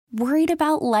Worried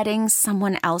about letting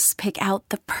someone else pick out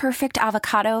the perfect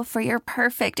avocado for your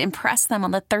perfect impress them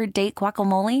on the third date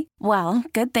guacamole? Well,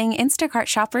 good thing Instacart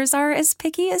shoppers are as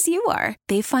picky as you are.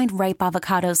 They find ripe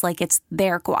avocados like it's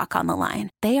their guac on the line.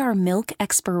 They are milk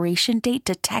expiration date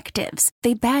detectives.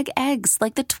 They bag eggs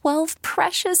like the 12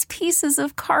 precious pieces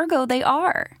of cargo they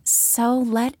are. So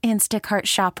let Instacart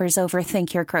shoppers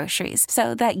overthink your groceries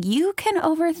so that you can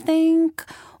overthink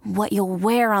what you'll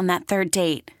wear on that third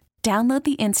date. Download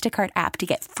the Instacart app to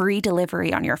get free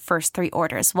delivery on your first 3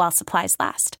 orders while supplies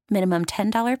last. Minimum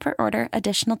 $10 per order.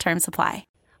 Additional terms apply.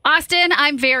 Austin,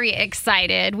 I'm very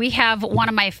excited. We have one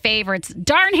of my favorites,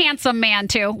 darn handsome man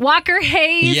too, Walker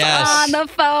Hayes on the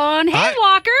phone. Hey,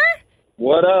 Walker.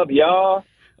 What up, y'all?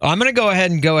 I'm going to go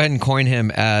ahead and coin him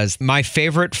as my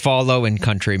favorite follow in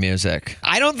country music.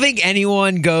 I don't think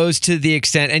anyone goes to the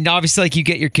extent, and obviously like you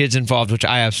get your kids involved, which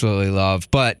I absolutely love,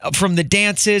 but from the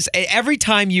dances, every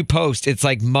time you post, it's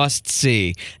like must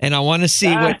see. And I want to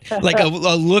see what like a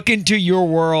look into your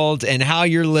world and how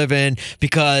you're living,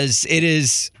 because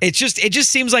it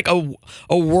just seems like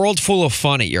a world full of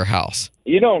fun at your house.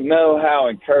 You don't know how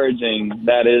encouraging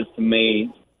that is to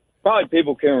me. Probably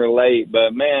people can relate,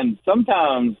 but man,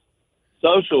 sometimes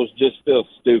socials just feel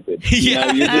stupid. Yeah,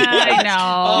 I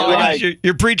know.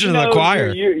 You're preaching to the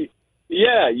choir.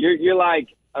 You're like,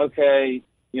 okay,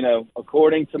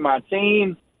 according to my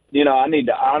team, I need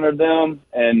to honor them,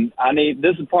 and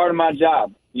this is part of my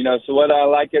job. So whether I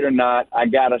like it or not, I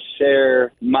gotta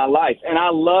share my life, and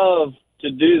I love to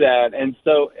do that. And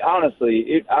so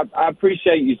honestly, I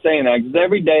appreciate you saying that, because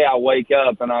every day I wake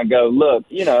up and I go, look,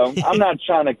 I'm not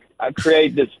trying to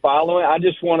create this following. I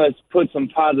just want to put some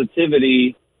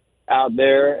positivity out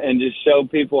there and just show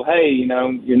people, hey,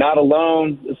 you're not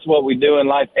alone. This is what we do in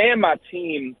life. And my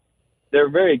team, they're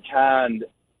very kind.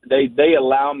 They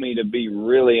allow me to be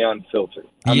really unfiltered.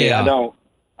 I mean, I don't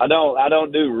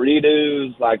do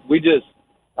redos. Like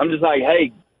I'm just like,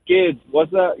 hey, kids,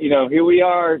 what's up? Here we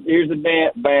are. Here's a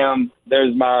dance. Bam.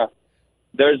 There's my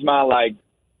like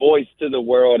voice to the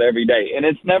world every day, and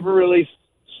it's never really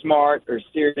smart or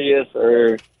serious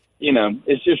or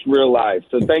it's just real life.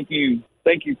 So thank you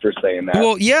for saying that.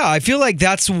 Well, yeah, I feel like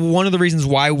that's one of the reasons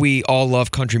why we all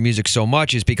love country music so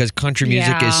much, is because country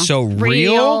music is so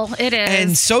real. It is.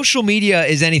 And social media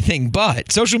is anything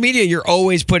but. Social media, you're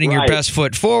always putting your best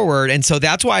foot forward, and so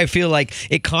that's why I feel like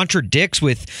it contradicts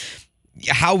with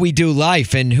how we do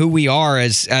life and who we are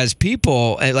as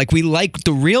people. Like, we like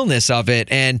the realness of it,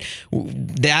 and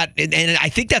I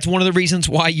think that's one of the reasons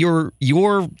why your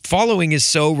following is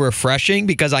so refreshing,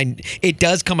 because it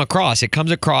does come across. It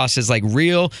comes across as like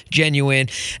real, genuine.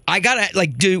 I gotta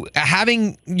like,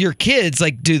 having your kids,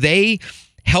 like, do they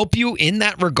help you in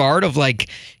that regard of like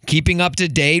keeping up to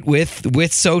date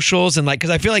with socials, and like, because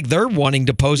I feel like they're wanting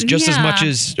to post just as much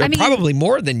as, or probably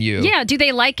more than you. Yeah. Do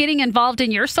they like getting involved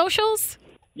in your socials?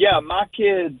 Yeah, my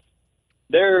kids,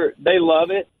 they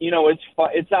love it.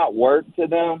 It's not work to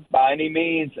them by any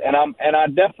means, and I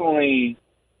definitely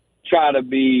try to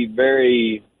be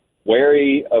very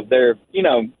wary of their.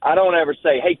 I don't ever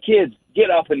say, "Hey, kids, get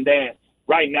up and dance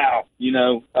right now."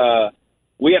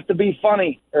 We have to be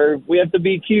funny, or we have to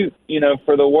be cute,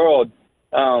 for the world.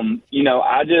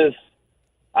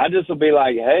 I just will be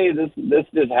like, hey, this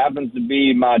just happens to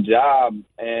be my job,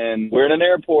 and we're in an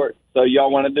airport. So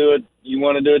y'all want to do it? You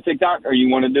want to do a TikTok, or you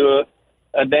want to do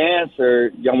a dance,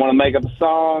 or y'all want to make up a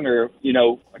song, or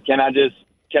can I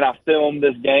film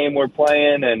this game we're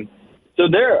playing? And so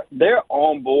they're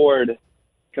on board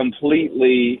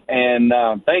completely, and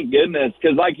thank goodness,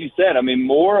 because like you said, I mean,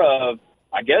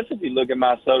 I guess if you look at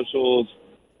my socials,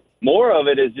 more of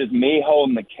it is just me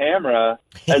holding the camera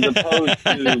as opposed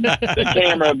to the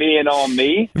camera being on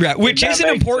me. Right, which is an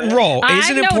important role. It's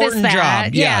an important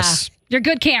job. Yeah. Yes. You're a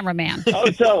good cameraman. Oh,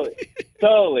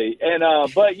 totally. And,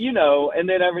 but, and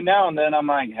then every now and then I'm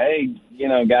like, hey,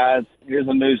 guys, here's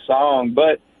a new song.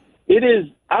 But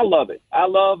I love it. I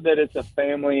love that it's a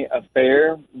family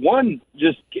affair. One,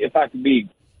 just if I could be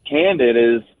candid,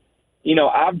 is,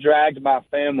 I've dragged my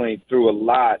family through a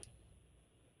lot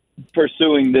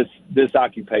pursuing this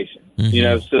occupation.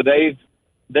 Mm-hmm. So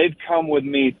they've come with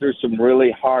me through some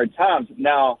really hard times.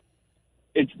 Now,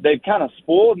 they've kind of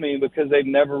spoiled me because they've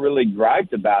never really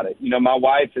griped about it. My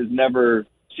wife she's never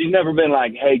been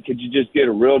like, hey, could you just get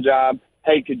a real job?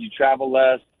 Hey, could you travel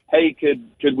less? Hey,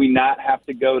 could we not have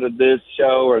to go to this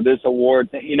show or this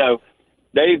award thing?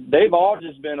 They've all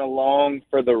just been along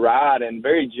for the ride and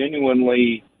very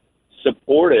genuinely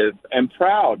supportive and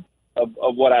proud of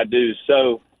what I do.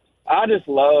 So I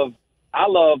love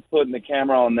putting the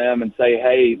camera on them and say,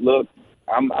 hey, look,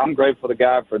 I'm grateful to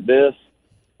God for this.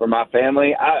 for my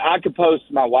family. I could post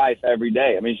my wife every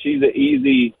day. I mean, she's an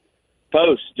easy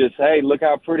post. Just, hey, look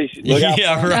how pretty she is.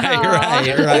 Yeah,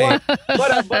 right.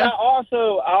 But I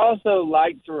also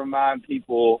like to remind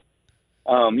people,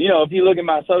 if you look at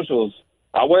my socials,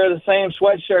 I wear the same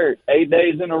sweatshirt 8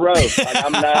 days in a row. Like,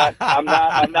 I'm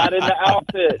not in the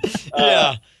outfit.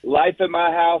 Life at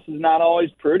my house is not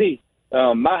always pretty.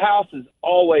 My house is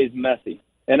always messy,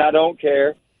 and I don't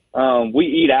care. We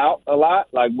eat out a lot.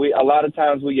 Like, a lot of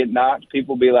times we get knocked.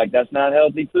 People be like, "That's not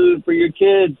healthy food for your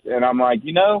kids," and I'm like,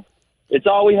 it's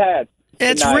all we had.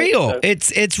 It's real. So,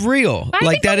 it's real. I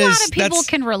think a lot of people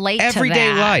can relate to that.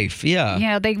 Everyday life.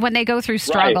 Yeah. When they go through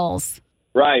struggles.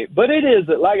 Right. But it is,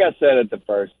 like I said at the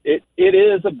first, it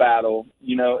is a battle.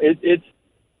 It's.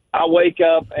 I wake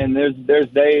up and there's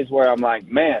days where I'm like,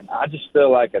 man, I just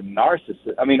feel like a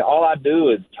narcissist. I mean, all I do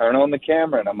is turn on the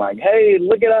camera and I'm like, hey,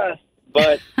 look at us.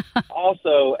 But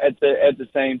also at the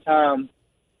same time,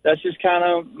 that's just kind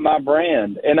of my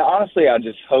brand. And honestly, I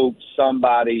just hope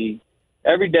somebody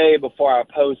every day before I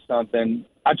post something,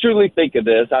 I truly think of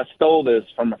this. I stole this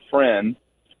from a friend.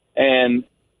 And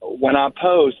when I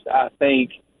post, I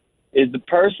think, is the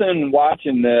person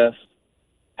watching this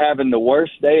having the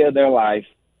worst day of their life?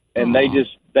 And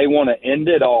they want to end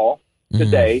it all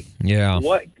today. Yeah.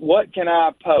 What can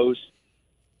I post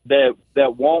that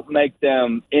won't make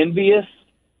them envious?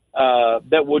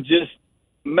 That will just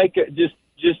make it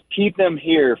just keep them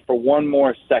here for one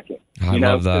more second. I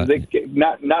love that.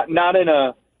 Not in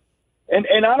a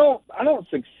and I don't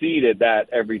succeed at that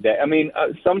every day. I mean,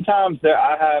 sometimes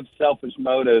I have selfish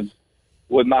motives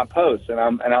with my posts, and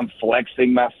I'm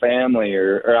flexing my family,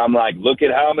 or I'm like, look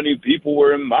at how many people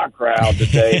were in my crowd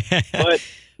today. But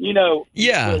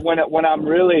when I'm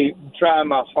really trying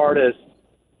my hardest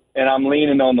and I'm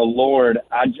leaning on the Lord,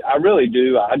 I really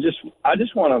do. I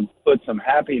just want to put some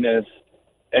happiness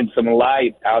and some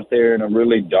light out there in a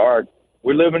really dark.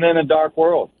 We're living in a dark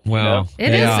world. Well,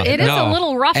 it is a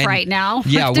little rough right now.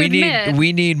 Yeah,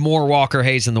 we need more Walker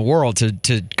Hayes in the world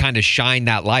to kind of shine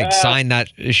that light, shine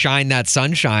that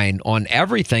sunshine on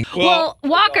everything. Well,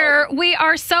 Walker, we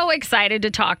are so excited to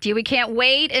talk to you. We can't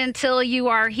wait until you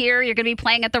are here. You're going to be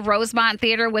playing at the Rosemont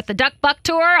Theater with the Duck Buck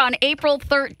Tour on April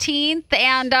 13th,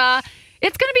 and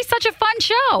it's going to be such a fun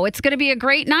show. It's going to be a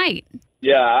great night.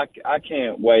 Yeah, I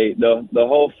can't wait. The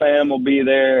whole fam will be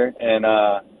there, and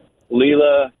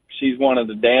Leela, she's one of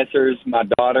the dancers, my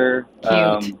daughter.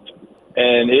 Cute.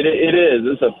 And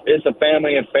it's a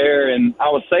family affair. And I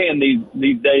was saying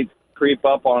these dates creep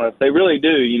up on us. They really do.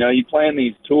 You plan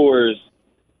these tours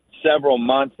several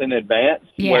months in advance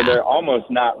where they're almost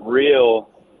not real.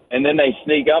 And then they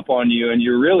sneak up on you and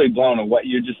you're really blown away.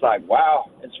 You're just like,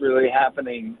 wow, it's really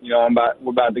happening. We're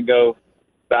about to go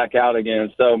back out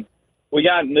again. So we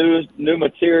got new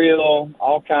material,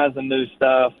 all kinds of new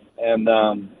stuff. And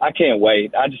I can't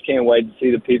wait. I just can't wait to see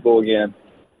the people again.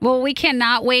 Well, we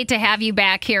cannot wait to have you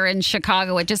back here in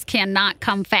Chicago. It just cannot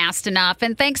come fast enough.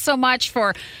 And thanks so much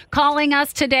for calling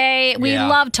us today. We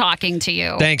love talking to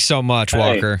you. Thanks so much,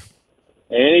 Walker.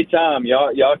 Anytime.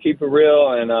 Y'all keep it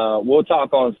real, and we'll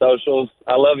talk on socials.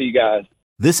 I love you guys.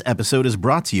 This episode is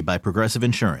brought to you by Progressive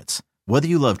Insurance. Whether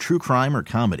you love true crime or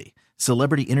comedy,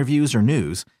 celebrity interviews or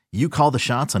news, you call the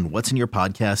shots on what's in your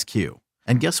podcast queue.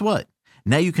 And guess what?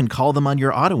 Now you can call them on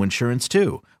your auto insurance,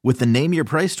 too, with the Name Your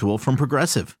Price tool from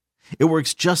Progressive. It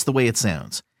works just the way it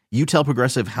sounds. You tell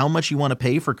Progressive how much you want to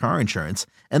pay for car insurance,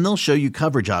 and they'll show you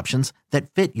coverage options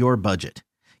that fit your budget.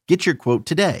 Get your quote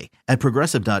today at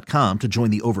Progressive.com to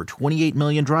join the over 28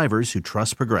 million drivers who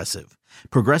trust Progressive.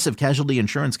 Progressive Casualty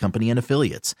Insurance Company and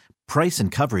Affiliates. Price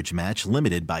and coverage match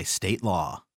limited by state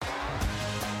law.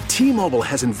 T-Mobile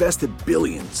has invested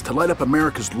billions to light up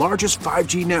America's largest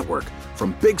 5G network,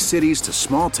 from big cities to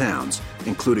small towns,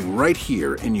 including right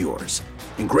here in yours.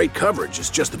 And great coverage is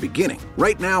just the beginning.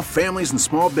 Right now, families and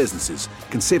small businesses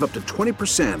can save up to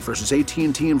 20% versus AT&T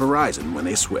and Verizon when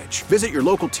they switch. Visit your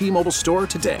local T-Mobile store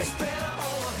today.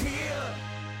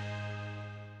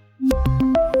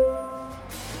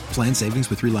 Plan savings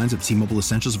with 3 lines of T-Mobile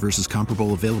Essentials versus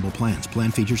comparable available plans. Plan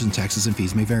features and taxes and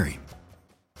fees may vary.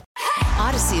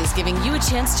 Odyssey is giving you a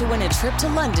chance to win a trip to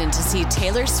London to see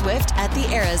Taylor Swift at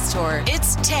the Eras Tour.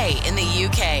 It's Tay in the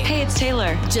UK. Hey, it's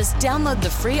Taylor. Just download the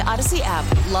free Odyssey app,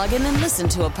 log in and listen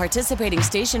to a participating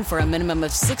station for a minimum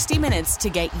of 60 minutes to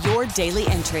get your daily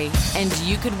entry. And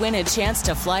you could win a chance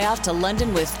to fly off to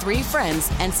London with 3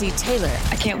 friends and see Taylor.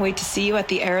 I can't wait to see you at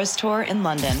the Eras Tour in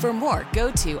London. For more,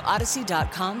 go to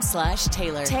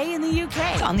odyssey.com/Taylor. Tay in the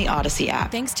UK. It's on the Odyssey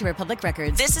app. Thanks to Republic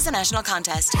Records. This is a national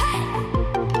contest.